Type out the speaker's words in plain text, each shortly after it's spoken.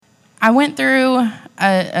I went through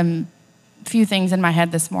a few things in my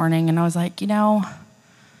head this morning, and I was like,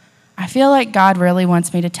 I feel like God really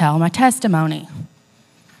wants me to tell my testimony,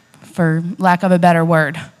 for lack of a better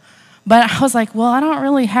word. But I was like, well, I don't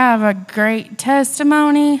really have a great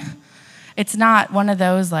testimony. It's not one of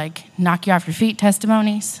those like knock you off your feet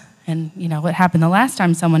testimonies. And what happened the last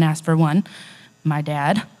time someone asked for one? My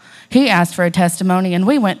dad. He asked for a testimony, and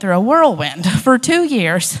we went through a whirlwind for 2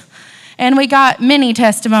 years. And we got many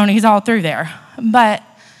testimonies all through there. But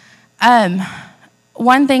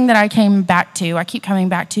one thing that I keep coming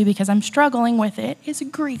back to because I'm struggling with it, is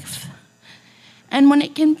grief. And when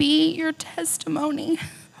it can be your testimony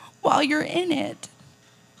while you're in it,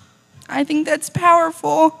 I think that's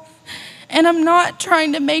powerful. And I'm not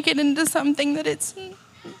trying to make it into something that it's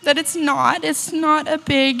not. It's not a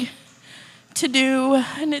big to-do,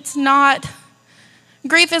 and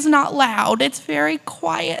grief is not loud. It's very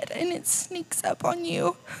quiet, and it sneaks up on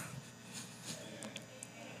you.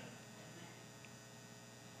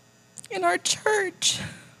 In our church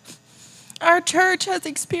has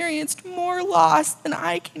experienced more loss than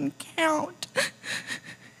I can count.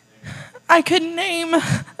 I could name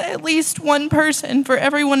at least one person for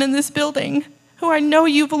everyone in this building who I know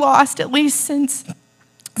you've lost, at least since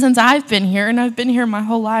I've been here, and I've been here my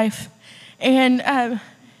whole life. And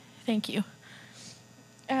thank you.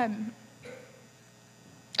 And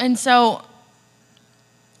so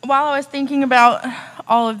while I was thinking about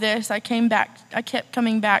all of this, I kept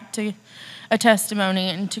coming back to a testimony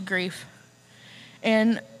and to grief.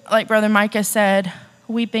 And like Brother Micah said,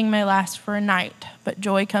 weeping may last for a night, but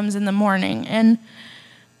joy comes in the morning. And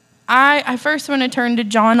I first want to turn to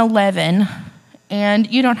John 11,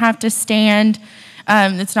 and you don't have to stand.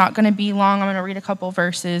 It's not going to be long. I'm going to read a couple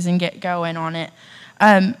verses and get going on it.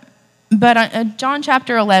 But John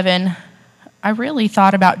chapter 11, I really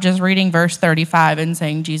thought about just reading verse 35 and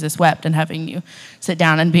saying Jesus wept and having you sit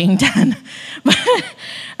down and being done. But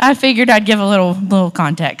I figured I'd give a little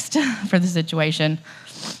context for the situation.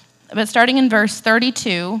 But starting in verse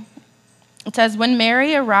 32, it says, when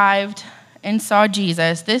Mary arrived and saw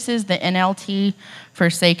Jesus, this is the NLT for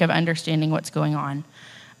sake of understanding what's going on.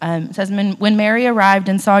 It says, when Mary arrived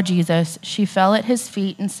and saw Jesus, she fell at his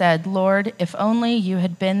feet and said, Lord, if only you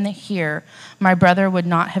had been here, my brother would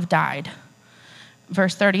not have died.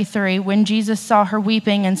 Verse 33, when Jesus saw her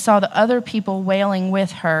weeping and saw the other people wailing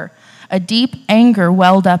with her, a deep anger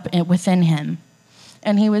welled up within him,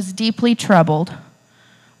 and he was deeply troubled.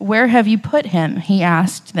 Where have you put him? He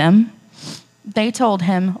asked them. They told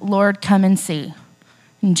him, Lord, come and see.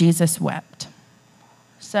 And Jesus wept.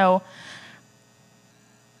 So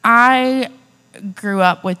I grew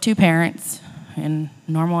up with two parents in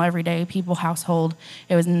normal, everyday people household.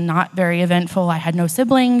 It was not very eventful. I had no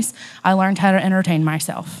siblings. I learned how to entertain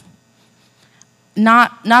myself.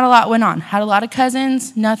 Not a lot went on. Had a lot of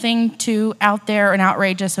cousins, nothing too out there and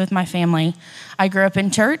outrageous with my family. I grew up in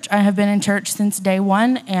church. I have been in church since day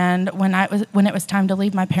one, and when it was time to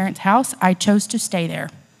leave my parents' house, I chose to stay there.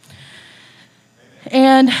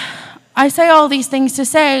 And I say all these things to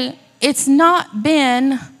say it's not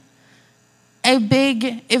been a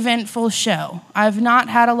big, eventful show. I've not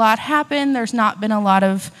had a lot happen. There's not been a lot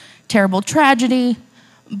of terrible tragedy.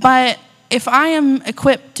 But if I am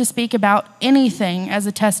equipped to speak about anything as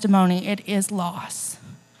a testimony, it is loss.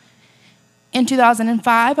 In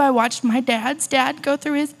 2005, I watched my dad's dad go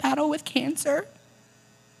through his battle with cancer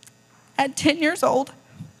at 10 years old.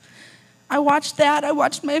 I watched that. I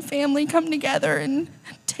watched my family come together and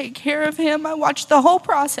take care of him. I watched the whole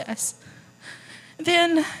process.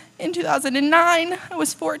 Then in 2009, I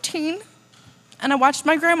was 14, and I watched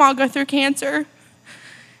my grandma go through cancer.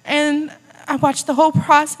 And I watched the whole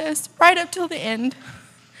process right up till the end.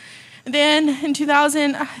 Then in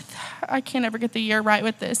 2000, I can't ever get the year right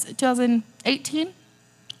with this, 2018,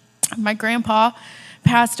 my grandpa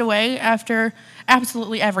passed away after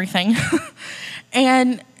absolutely everything.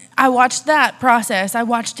 And I watched that process. I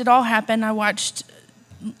watched it all happen. I watched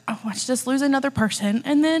us lose another person.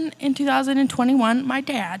 And then in 2021, my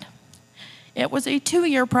dad. It was a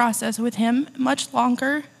 2-year process with him, much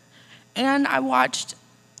longer. And I watched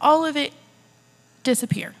all of it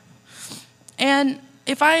disappear. And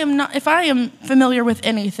if I am familiar with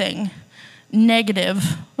anything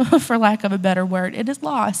negative, for lack of a better word, it is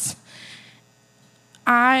loss.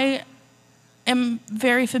 I am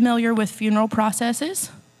very familiar with funeral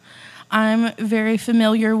processes. I'm very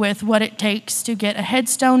familiar with what it takes to get a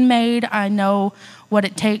headstone made. I know what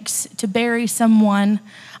it takes to bury someone.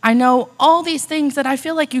 I know all these things that I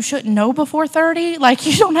feel like you shouldn't know before 30. Like,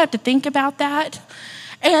 you don't have to think about that.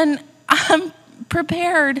 And I'm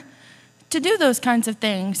prepared to do those kinds of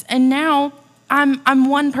things. And now I'm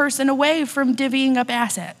one person away from divvying up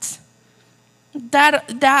assets.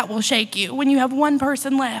 That will shake you when you have one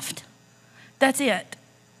person left. That's it.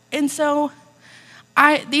 And so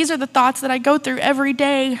these are the thoughts that I go through every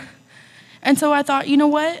day. And so I thought, you know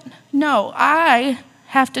what? No, I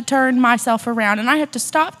have to turn myself around and I have to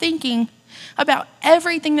stop thinking about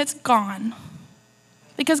everything that's gone.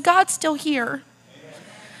 Because God's still here.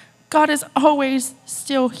 God is always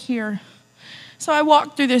still here. So I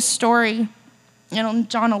walked through this story in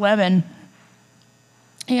John 11.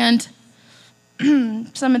 And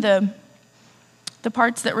some of the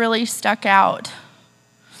parts that really stuck out.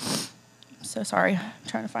 So sorry, I'm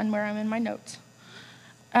trying to find where I'm in my notes.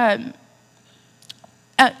 At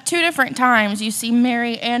 2 different times, you see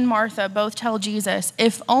Mary and Martha both tell Jesus,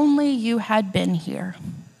 if only you had been here.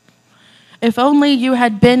 If only you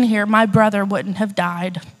had been here, my brother wouldn't have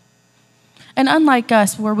died. And unlike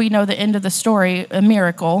us, where we know the end of the story, a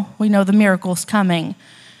miracle, we know the miracle's coming.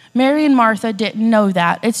 Mary and Martha didn't know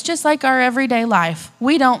that. It's just like our everyday life.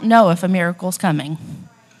 We don't know if a miracle's coming.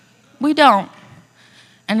 We don't.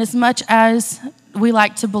 And as much as we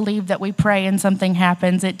like to believe that we pray and something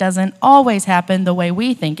happens, it doesn't always happen the way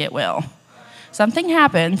we think it will. Something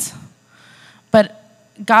happens, but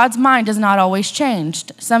God's mind is not always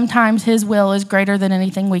changed. Sometimes his will is greater than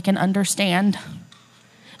anything we can understand.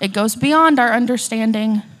 It goes beyond our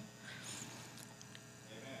understanding.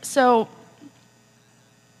 So,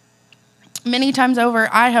 many times over,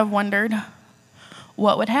 I have wondered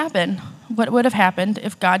what would happen. What would have happened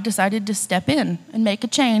if God decided to step in and make a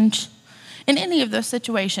change in any of those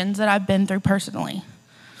situations that I've been through personally.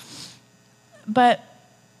 But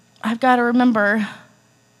I've got to remember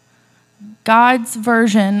God's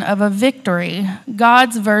version of a victory,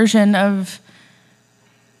 God's version of,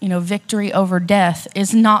 victory over death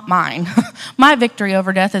is not mine. My victory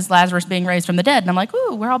over death is Lazarus being raised from the dead. And I'm like,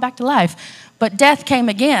 ooh, we're all back to life. But death came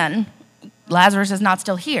again. Lazarus is not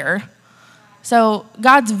still here. So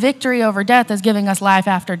God's victory over death is giving us life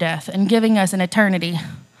after death and giving us an eternity.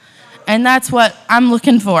 And that's what I'm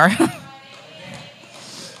looking for.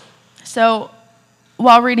 So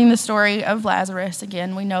while reading the story of Lazarus,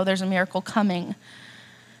 again, we know there's a miracle coming.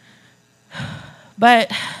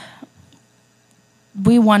 But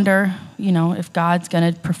we wonder, if God's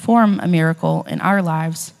going to perform a miracle in our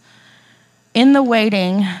lives. In the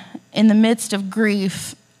waiting, in the midst of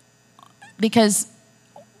grief, because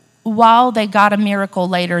while they got a miracle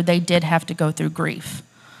later, they did have to go through grief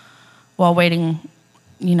while waiting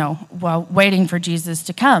for Jesus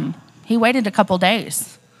to come. He waited a couple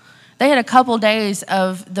days. They had a couple days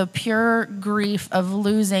of the pure grief of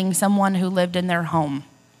losing someone who lived in their home.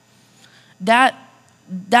 That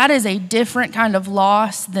is a different kind of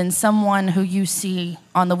loss than someone who you see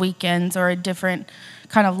on the weekends, or a different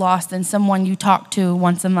kind of loss than someone you talk to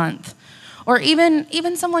once a month. Or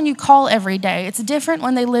even someone you call every day. It's different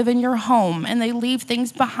when they live in your home and they leave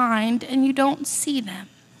things behind and you don't see them.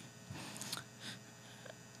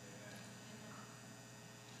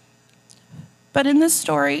 But in this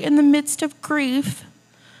story, in the midst of grief,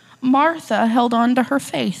 Martha held on to her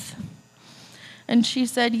faith. And she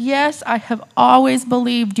said, yes, I have always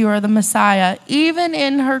believed you are the Messiah. Even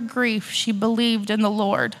in her grief, she believed in the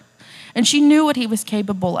Lord. And she knew what he was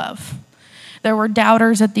capable of. There were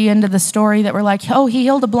doubters at the end of the story that were like, oh, he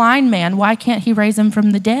healed a blind man. Why can't he raise him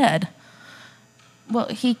from the dead? Well,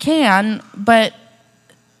 he can, but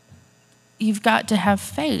you've got to have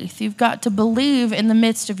faith. You've got to believe in the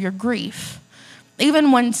midst of your grief.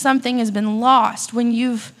 Even when something has been lost,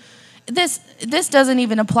 this doesn't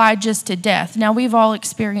even apply just to death. Now, we've all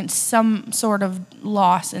experienced some sort of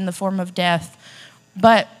loss in the form of death,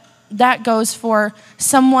 but that goes for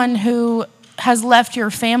someone who has left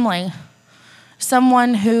your family,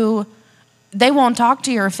 someone who they won't talk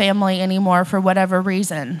to your family anymore for whatever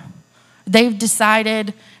reason. They've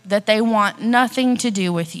decided that they want nothing to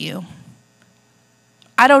do with you.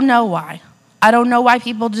 I don't know why. I don't know why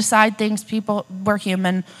people decide things. We're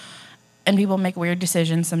human, and people make weird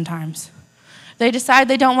decisions sometimes. They decide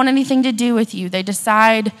they don't want anything to do with you. They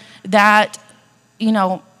decide that,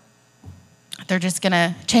 they're just going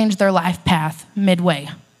to change their life path midway.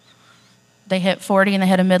 They hit 40 and they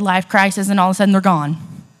hit a midlife crisis, and all of a sudden they're gone.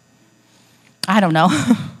 I don't know.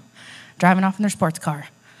 Driving off in their sports car.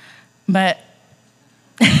 But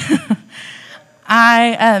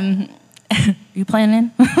you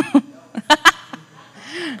planning?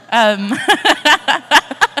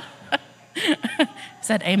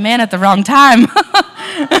 Said amen at the wrong time.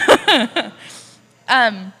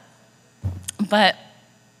 But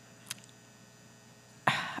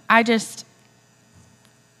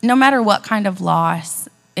no matter what kind of loss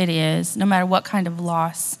it is, no matter what kind of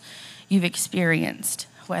loss you've experienced,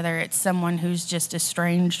 whether it's someone who's just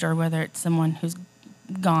estranged or whether it's someone who's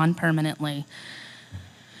gone permanently.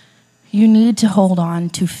 You need to hold on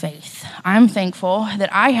to faith. I'm thankful that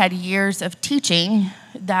I had years of teaching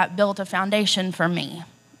that built a foundation for me.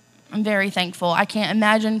 I'm very thankful. I can't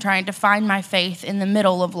imagine trying to find my faith in the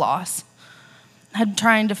middle of loss.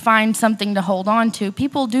 Trying to find something to hold on to.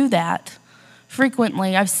 People do that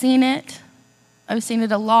frequently. I've seen it. I've seen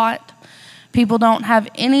it a lot. People don't have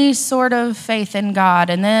any sort of faith in God,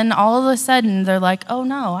 and then all of a sudden they're like, oh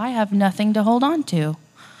no, I have nothing to hold on to.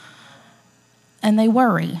 And they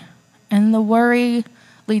worry. And the worry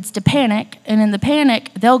leads to panic, and in the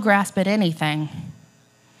panic, they'll grasp at anything.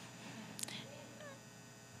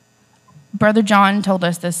 Brother John told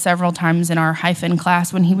us this several times in our hyphen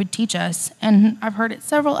class when he would teach us, and I've heard it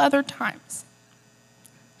several other times.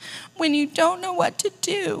 When you don't know what to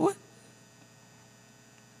do,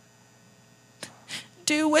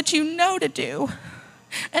 do what you know to do.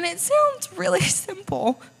 And it sounds really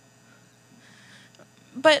simple.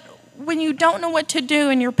 But when you don't know what to do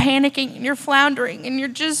and you're panicking and you're floundering and you're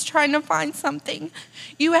just trying to find something,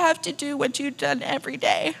 you have to do what you've done every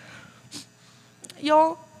day.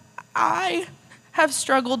 Y'all, I have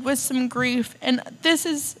struggled with some grief, and this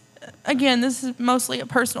is mostly a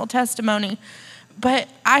personal testimony, but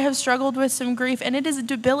I have struggled with some grief, and it is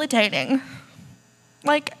debilitating.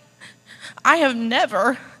 Like, I have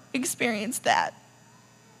never experienced that.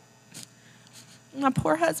 My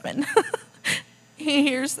poor husband. He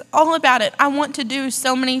hears all about it. I want to do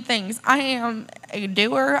so many things. I am a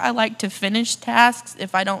doer. I like to finish tasks.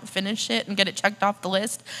 If I don't finish it and get it checked off the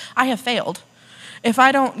list, I have failed. If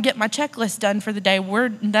I don't get my checklist done for the day,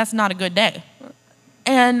 that's not a good day.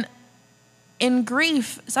 And in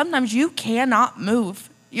grief, sometimes you cannot move.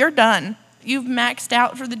 You're done. You've maxed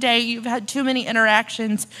out for the day. You've had too many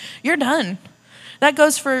interactions. You're done. That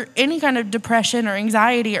goes for any kind of depression or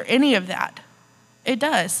anxiety or any of that. It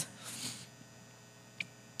does.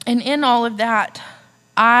 And in all of that,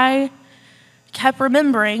 I kept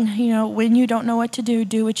remembering, when you don't know what to do,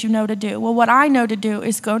 do what you know to do. Well, what I know to do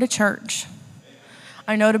is go to church.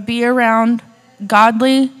 I know to be around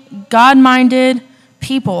godly, God-minded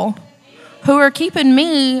people who are keeping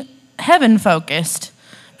me heaven-focused.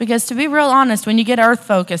 Because to be real honest, when you get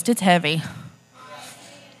earth-focused, it's heavy.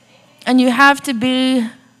 And you have to be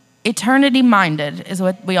eternity-minded is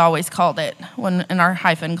what we always called it in our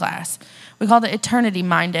hyphen class. We called it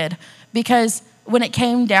eternity-minded because when it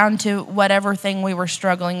came down to whatever thing we were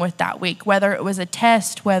struggling with that week, whether it was a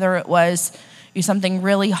test, whether it was something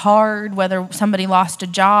really hard, whether somebody lost a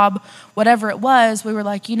job, whatever it was, we were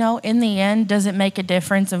like, in the end, does it make a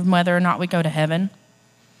difference of whether or not we go to heaven?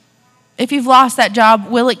 If you've lost that job,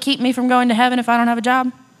 will it keep me from going to heaven if I don't have a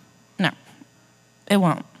job? No, it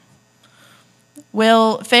won't.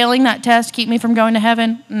 Will failing that test keep me from going to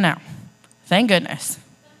heaven? No. Thank goodness.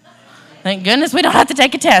 Thank goodness we don't have to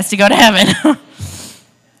take a test to go to heaven.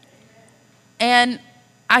 And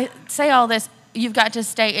I say all this, you've got to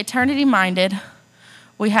stay eternity-minded.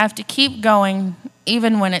 We have to keep going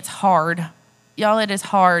even when it's hard. Y'all, it is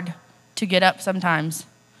hard to get up sometimes.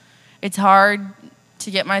 It's hard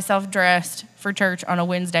to get myself dressed for church on a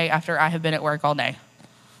Wednesday after I have been at work all day.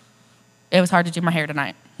 It was hard to do my hair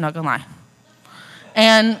tonight, not gonna lie.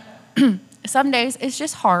 And some days it's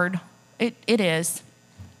just hard. It is.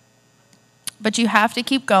 But you have to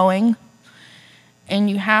keep going, and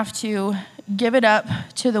you have to give it up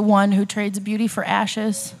to the one who trades beauty for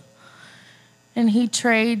ashes. And he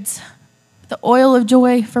trades the oil of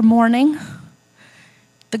joy for mourning,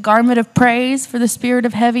 the garment of praise for the spirit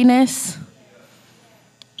of heaviness.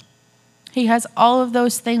 He has all of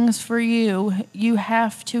those things for you. You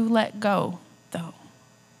have to let go, though.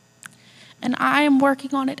 And I am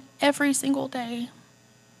working on it every single day.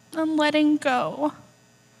 I'm letting go.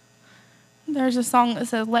 There's a song that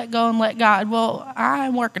says, let go and let God. Well,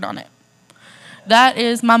 I'm working on it. That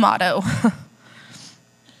is my motto.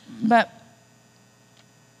 But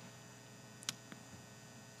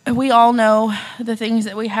we all know the things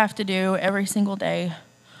that we have to do every single day.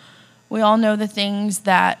 We all know the things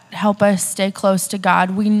that help us stay close to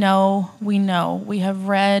God. We know. We have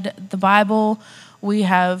read the Bible. We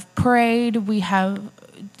have prayed. We have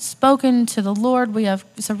spoken to the Lord. We have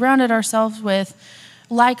surrounded ourselves with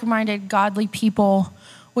like-minded, godly people.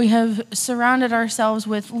 We have surrounded ourselves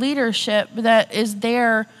with leadership that is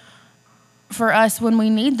there for us when we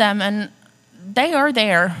need them, and they are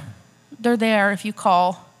there. They're there if you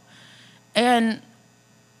call. And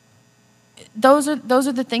those are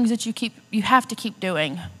the things that you have to keep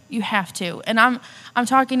doing. You have to. And I'm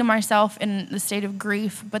talking to myself in the state of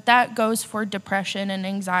grief, but that goes for depression and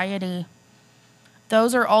anxiety.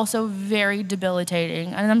 those are also very debilitating.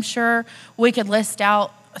 And I'm sure we could list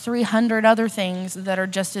out 300 other things that are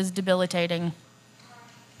just as debilitating.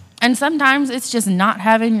 And sometimes it's just not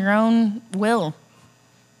having your own will.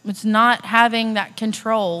 It's not having that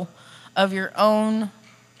control of your own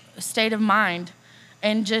state of mind.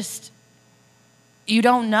 And just, you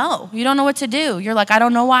don't know. You don't know what to do. You're like, I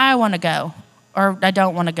don't know why I want to go, or I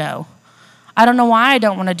don't want to go. I don't know why I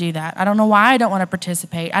don't want to do that. I don't know why I don't want to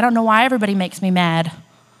participate. I don't know why everybody makes me mad.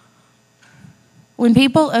 When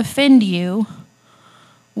people offend you,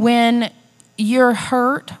 when you're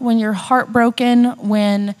hurt, when you're heartbroken,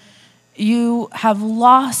 when you have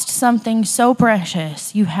lost something so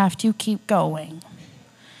precious, you have to keep going.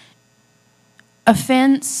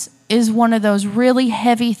 Offense is one of those really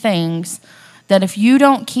heavy things that if you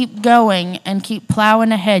don't keep going and keep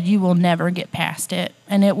plowing ahead, you will never get past it,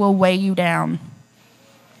 and it will weigh you down.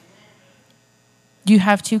 You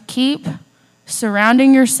have to keep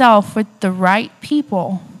surrounding yourself with the right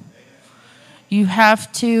people. You have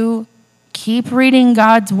to keep reading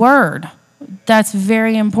God's word. That's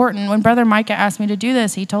very important. When Brother Micah asked me to do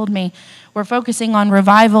this, he told me, we're focusing on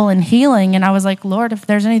revival and healing. And I was like, Lord, if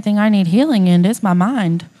there's anything I need healing in, it's my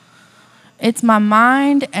mind. It's my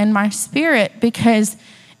mind and my spirit, because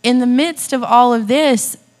in the midst of all of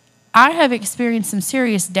this, I have experienced some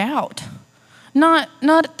serious doubt. Not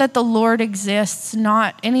that the Lord exists,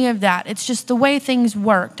 not any of that. It's just the way things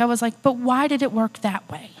worked. I was like, but why did it work that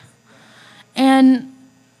way? And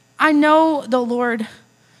I know the Lord,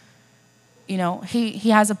 you know, he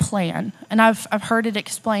has a plan. And I've heard it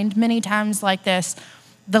explained many times like this.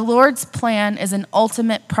 The Lord's plan is an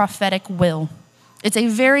ultimate prophetic will. It's a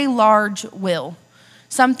very large will,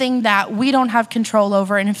 something that we don't have control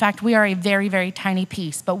over. And in fact, we are a very, very tiny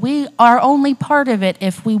piece, but we are only part of it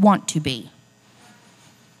if we want to be.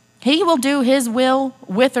 He will do his will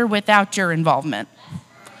with or without your involvement.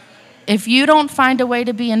 If you don't find a way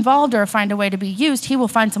to be involved or find a way to be used, he will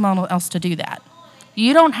find someone else to do that.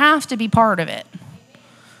 You don't have to be part of it.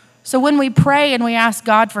 So when we pray and we ask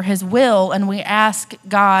God for his will and we ask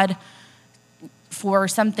God for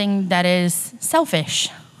something that is selfish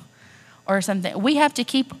or something, we have to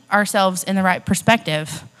keep ourselves in the right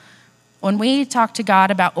perspective. When we talk to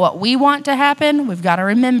God about what we want to happen, we've got to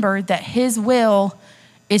remember that his will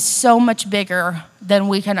is so much bigger than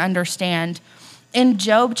we can understand. In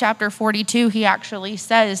Job chapter 42, he actually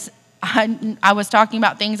says, I was talking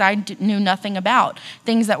about things I knew nothing about,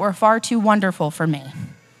 things that were far too wonderful for me.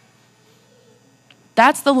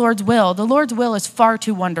 That's the Lord's will. The Lord's will is far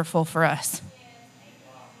too wonderful for us.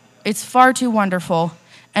 It's far too wonderful.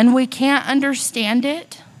 And we can't understand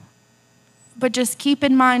it, but just keep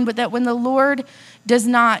in mind that when the Lord does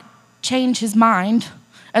not change his mind,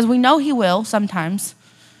 as we know he will sometimes,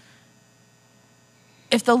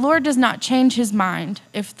 if the Lord does not change his mind,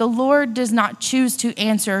 if the Lord does not choose to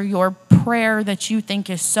answer your prayer that you think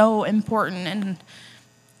is so important, and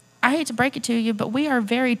I hate to break it to you, but we are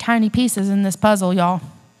very tiny pieces in this puzzle, y'all.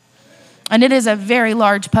 And it is a very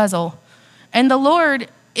large puzzle. And the Lord,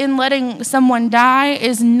 in letting someone die,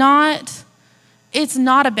 it's not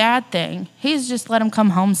a bad thing. He's just let him come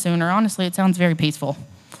home sooner. Honestly, it sounds very peaceful.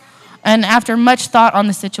 And after much thought on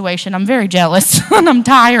the situation, I'm very jealous and I'm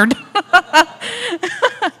tired.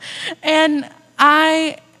 And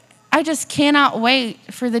I just cannot wait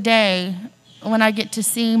for the day when I get to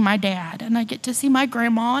see my dad and I get to see my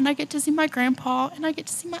grandma and I get to see my grandpa and I get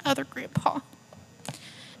to see my other grandpa.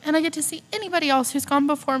 And I get to see anybody else who's gone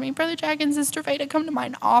before me. Brother Jack and Sister Veda come to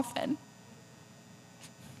mind often.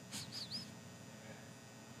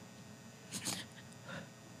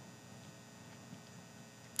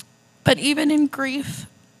 But even in grief,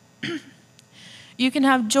 you can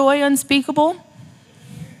have joy unspeakable,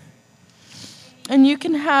 and you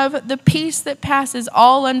can have the peace that passes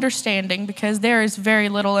all understanding, because there is very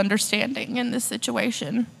little understanding in this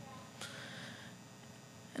situation.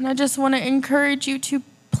 And I just want to encourage you to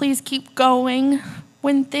please keep going.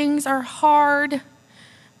 When things are hard,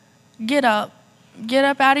 get up. Get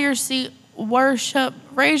up out of your seat, worship,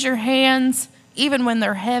 raise your hands, even when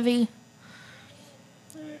they're heavy.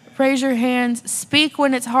 Raise your hands. Speak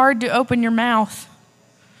when it's hard to open your mouth.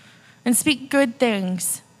 And speak good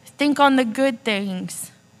things. Think on the good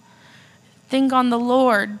things. Think on the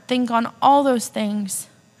Lord. Think on all those things.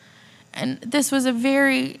 And this was a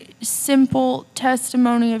very simple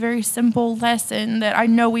testimony, a very simple lesson that I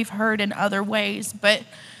know we've heard in other ways, but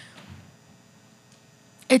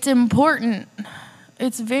it's important.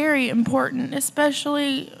 It's very important,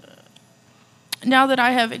 especially now that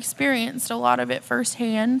I have experienced a lot of it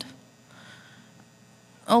firsthand.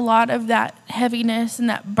 A lot of that heaviness and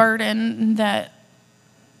that burden that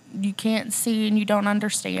you can't see and you don't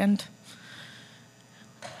understand.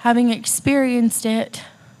 Having experienced it,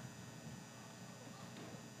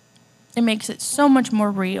 it makes it so much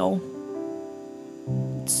more real.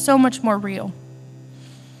 So much more real.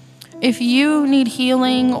 If you need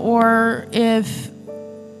healing, or if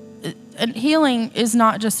healing is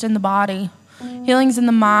not just in the body, healing's in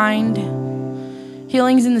the mind,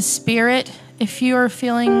 healing's in the spirit. If you are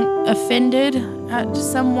feeling offended at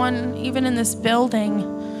someone, even in this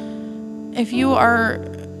building, if you are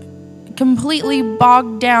completely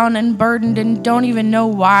bogged down and burdened and don't even know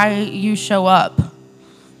why you show up,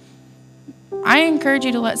 I encourage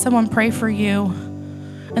you to let someone pray for you.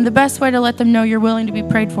 And the best way to let them know you're willing to be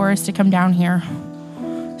prayed for is to come down here.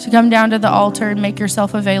 So come down to the altar and make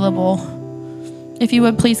yourself available. If you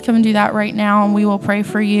would please come and do that right now, and we will pray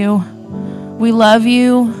for you. We love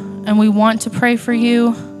you, and we want to pray for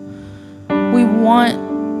you. We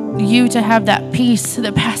want you to have that peace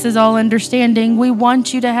that passes all understanding. We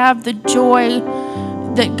want you to have the joy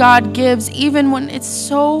that God gives, even when it's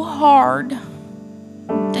so hard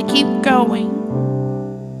to keep going.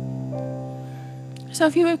 So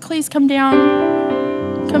if you would please come down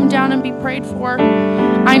and be prayed for.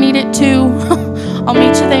 I need it too. I'll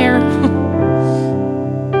meet you there.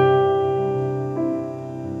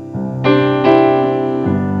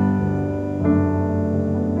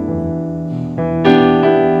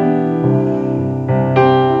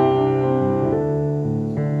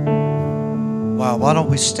 Wow, why don't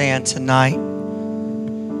we stand tonight?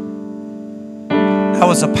 That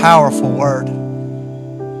was a powerful word.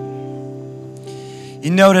 You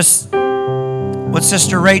notice what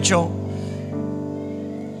Sister Rachel,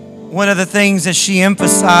 one of the things that she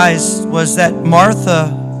emphasized was that Martha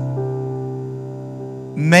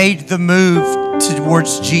made the move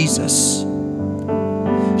towards Jesus.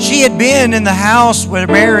 She had been in the house with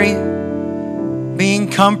Mary, being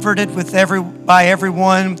comforted by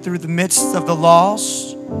everyone through the midst of the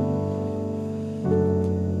loss.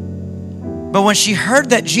 But when she heard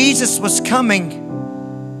that Jesus was coming,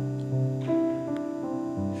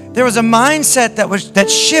 there was a mindset that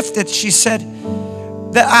shifted. She said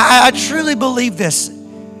that I truly believe this.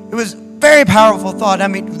 It was a very powerful thought. I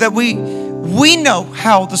mean, that we know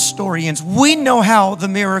how the story ends. We know how the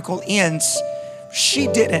miracle ends. She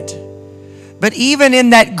didn't. But even in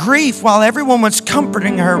that grief, while everyone was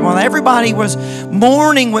comforting her, while everybody was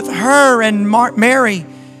mourning with her and Mary,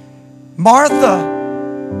 Martha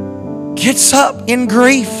gets up in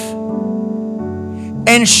grief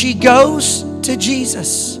and she goes to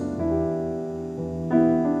Jesus.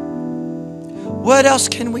 What else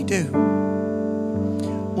can we do?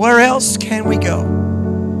 Where else can we go?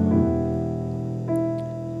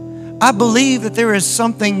 I believe that there is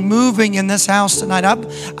something moving in this house tonight.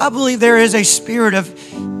 I believe there is a spirit of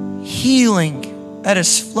healing that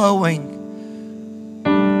is flowing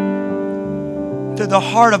through the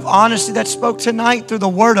heart of honesty that spoke tonight, through the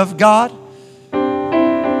Word of God.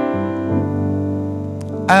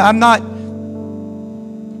 I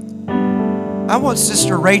want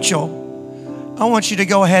Sister Rachel, I want you to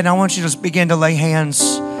go ahead and I want you to begin to lay hands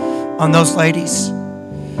on those ladies.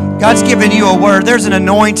 God's given you a word. There's an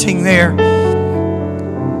anointing there.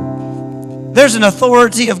 There's an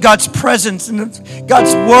authority of God's presence and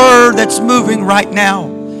God's word that's moving right now.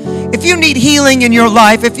 If you need healing in your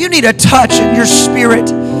life, if you need a touch in your spirit,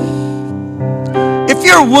 if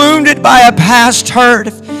you're wounded by a past hurt,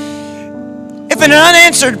 if an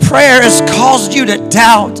unanswered prayer has caused you to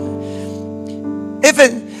doubt,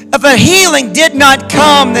 if a healing did not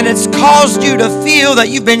come, then it's caused you to feel that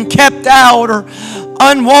you've been kept out or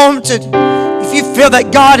unwanted. If you feel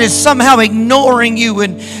that God is somehow ignoring you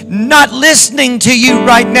and not listening to you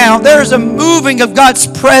right now, there's a moving of God's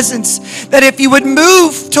presence that if you would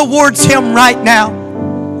move towards Him right now.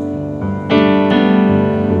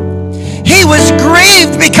 He was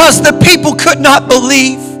grieved because the people could not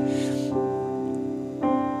believe.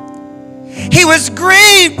 He was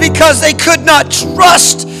grieved because they could not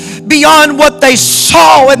trust beyond what they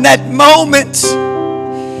saw in that moment.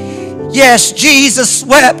 Yes, Jesus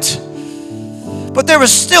wept, but there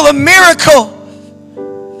was still a miracle.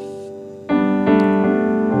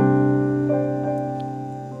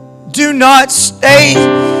 Do not stay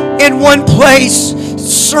in one place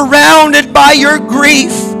surrounded by your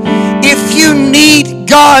grief. If you need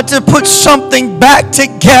God to put something back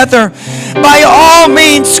together, by all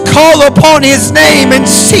means call upon His name and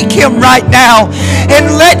seek Him right now,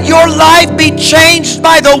 and let your life be changed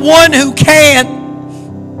by the one who can.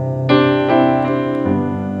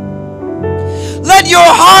 Let your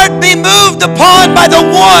heart be moved upon by the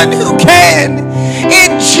one who can.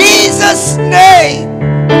 In Jesus' name.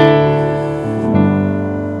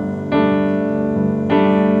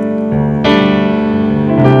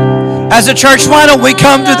 As a church, why don't we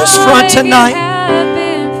come to this front tonight?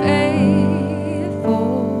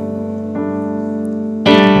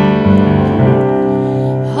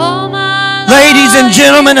 Ladies and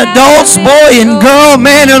gentlemen, adults, boy and girl,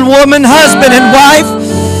 man and woman, husband and wife.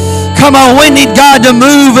 Come on, we need God to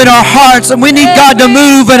move in our hearts, and we need God to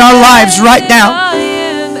move in our lives right now.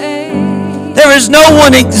 There is no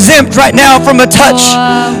one exempt right now from a touch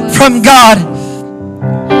from God.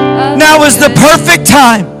 Now is the perfect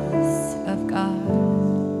time.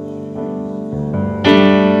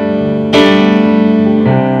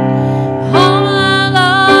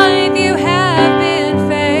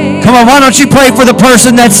 Come on, why don't you pray for the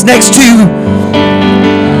person that's next to you?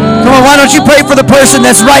 Come on, why don't you pray for the person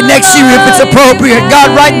that's right next to you if it's appropriate?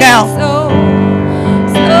 God, right now.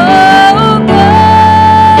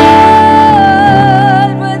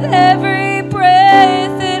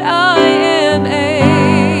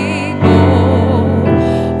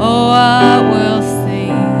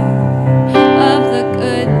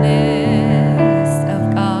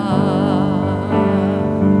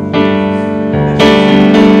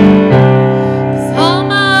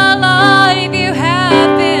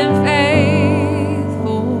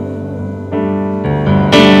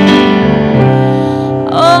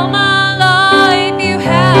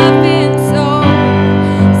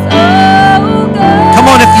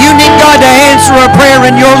 A prayer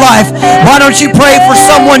in your life, why don't you pray for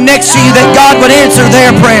someone next to you that God would answer their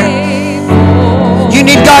prayer? You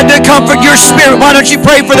need God to comfort your spirit. Why don't you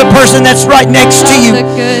pray for the person that's right next to you,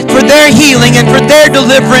 for their healing and for their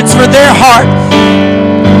deliverance, for their heart?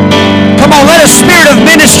 Come on, let a spirit of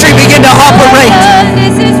ministry begin to operate.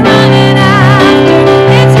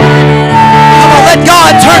 Come on, let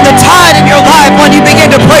God turn the tide in your life when you begin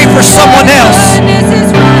to pray for someone else.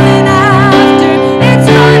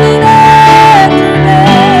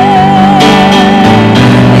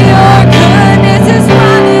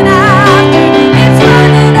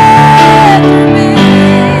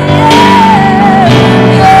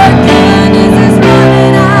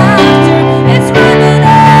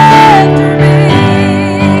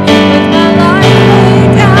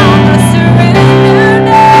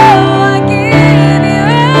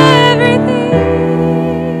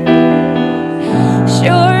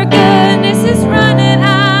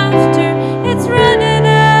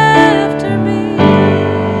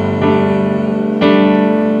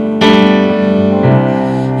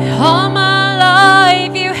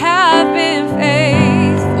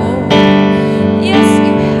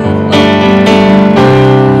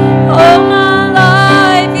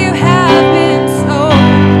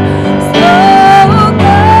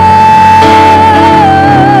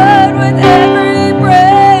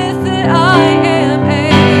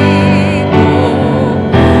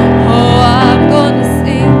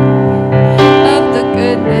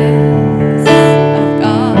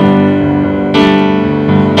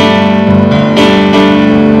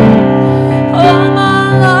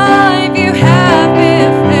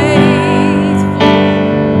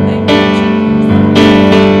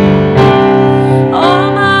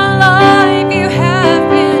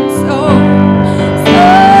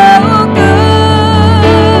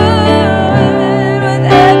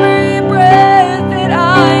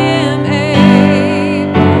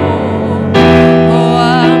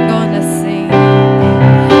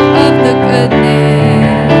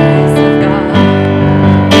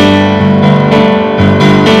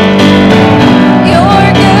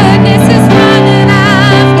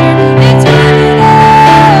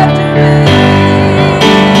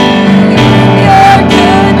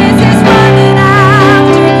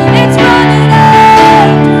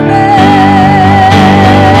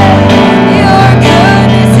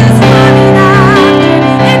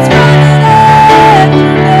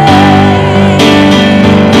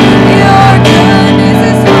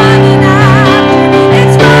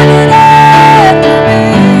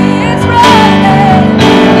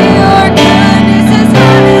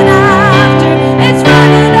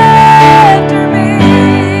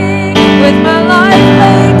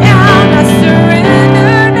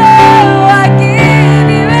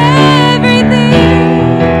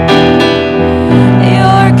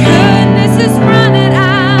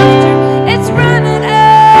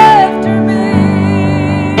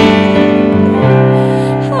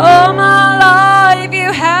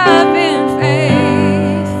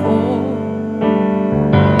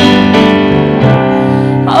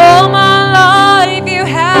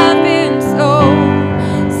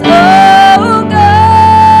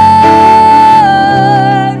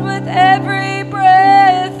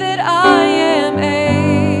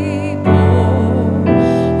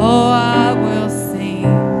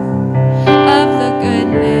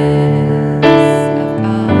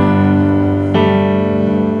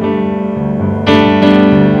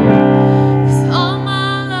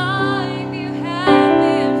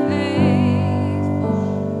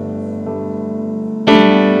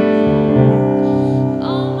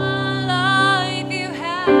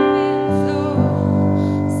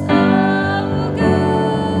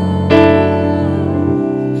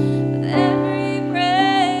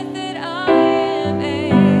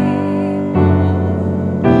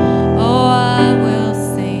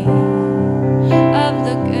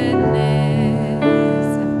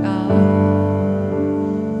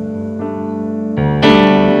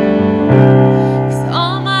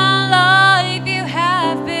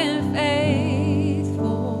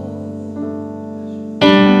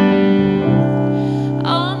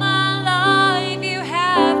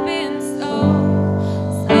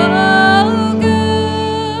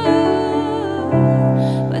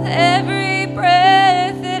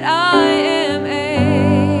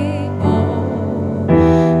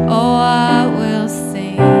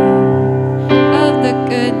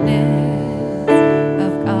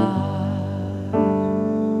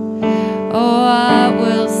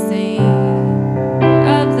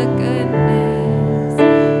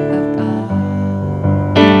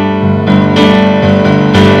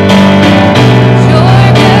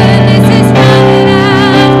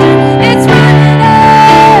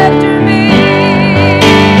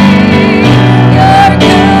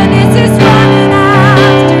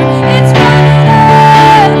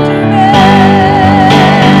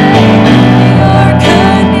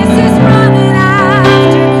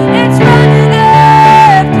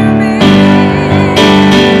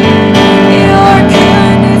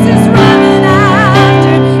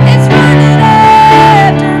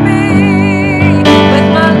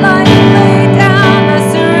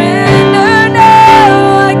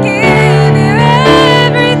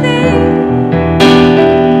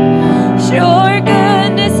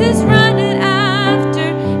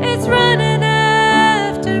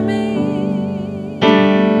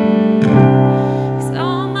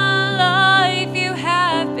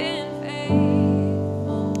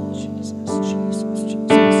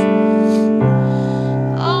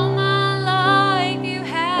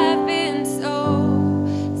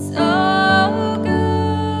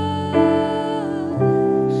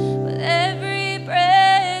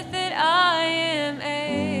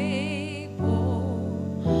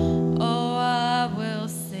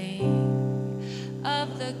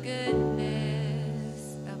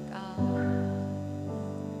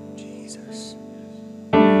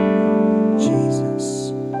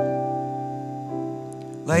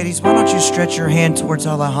 Ladies, why don't you stretch your hand towards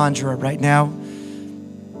Alejandra right now?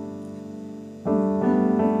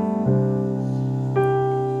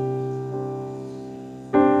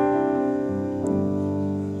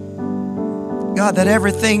 God, that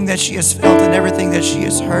everything that she has felt and everything that she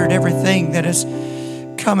has heard, everything that has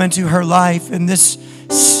come into her life in this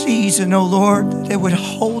season, oh Lord, that it would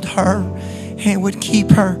hold her and would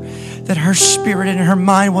keep her, that her spirit and her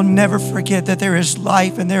mind will never forget that there is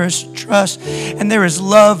life and there is trust and there is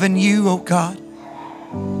love in you, oh God.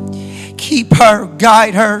 Keep her,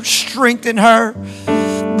 guide her, strengthen her.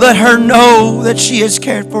 Let her know that she is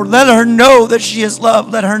cared for. Let her know that she is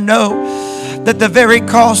loved. Let her know that the very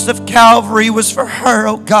cost of Calvary was for her,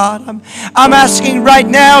 oh God. I'm asking right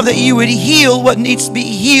now that you would heal what needs to be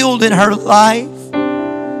healed in her life.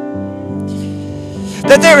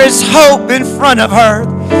 That there is hope in front of her.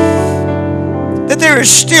 That there is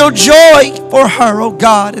still joy for her, oh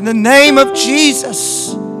God, in the name of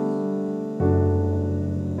Jesus.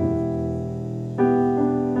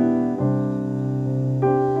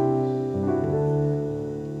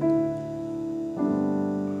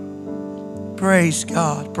 Praise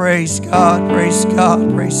God, praise God, praise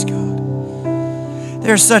God, praise God.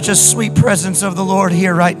 There's such a sweet presence of the Lord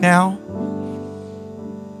here right now.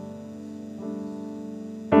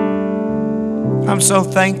 I'm so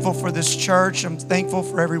thankful for this church. I'm thankful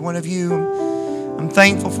for every one of you. I'm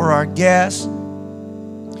thankful for our guests.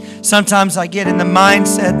 Sometimes I get in the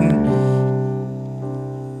mindset,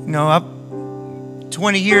 and I've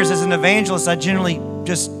 20 years as an evangelist, I generally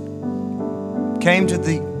just came to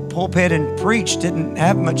the pulpit and preached, didn't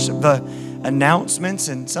have much of the announcements,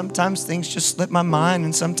 and sometimes things just slip my mind,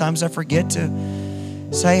 and sometimes I forget to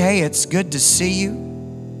say, hey, it's good to see you.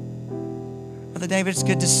 Brother David, it's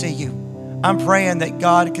good to see you. I'm praying that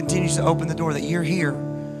God continues to open the door, that you're here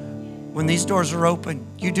when these doors are open.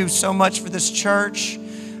 You do so much for this church.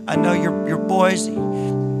 I know your boys,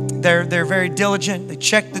 they're very diligent. They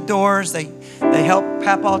check the doors. They help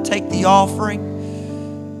Papa take the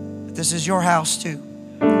offering. But this is your house too.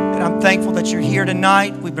 And I'm thankful that you're here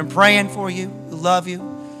tonight. We've been praying for you. We love you.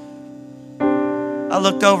 I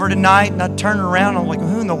looked over tonight and I turned around. I'm like,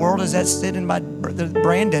 who in the world is that sitting by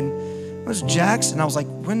Brandon? It was Jackson. I was like,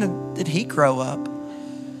 when did he grow up?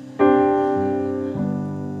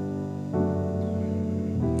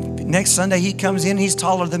 Next Sunday he comes in, he's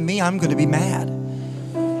taller than me, I'm going to be mad.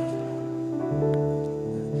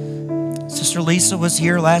 Sister Lisa was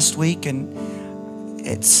here last week, and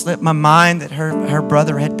it slipped my mind that her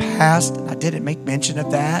brother had passed, and I didn't make mention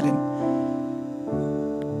of that, and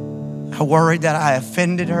I worried that I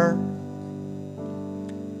offended her.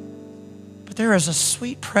 But there is a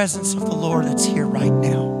sweet presence of the Lord that's here right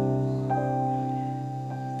now.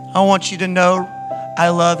 I want you to know I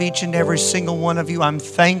love each and every single one of you. I'm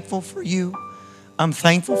thankful for you. I'm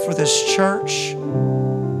thankful for this church.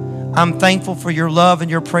 I'm thankful for your love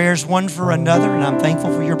and your prayers one for another, and I'm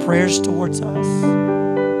thankful for your prayers towards us.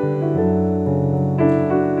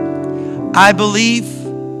 I believe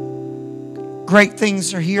great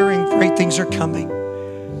things are here and great things are coming.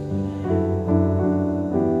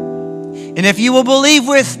 And if you will believe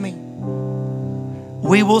with me,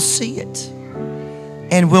 we will see it.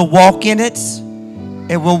 And we'll walk in it.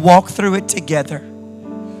 And we'll walk through it together.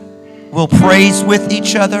 We'll praise with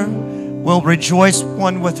each other. We'll rejoice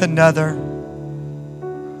one with another.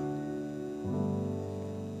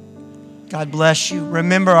 God bless you.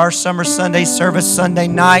 Remember our Summer Sunday service Sunday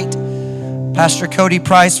night. Pastor Cody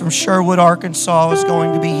Price from Sherwood, Arkansas is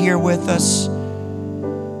going to be here with us.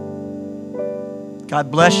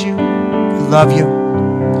 God bless you. We love you.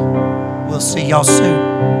 We'll see y'all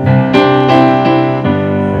soon.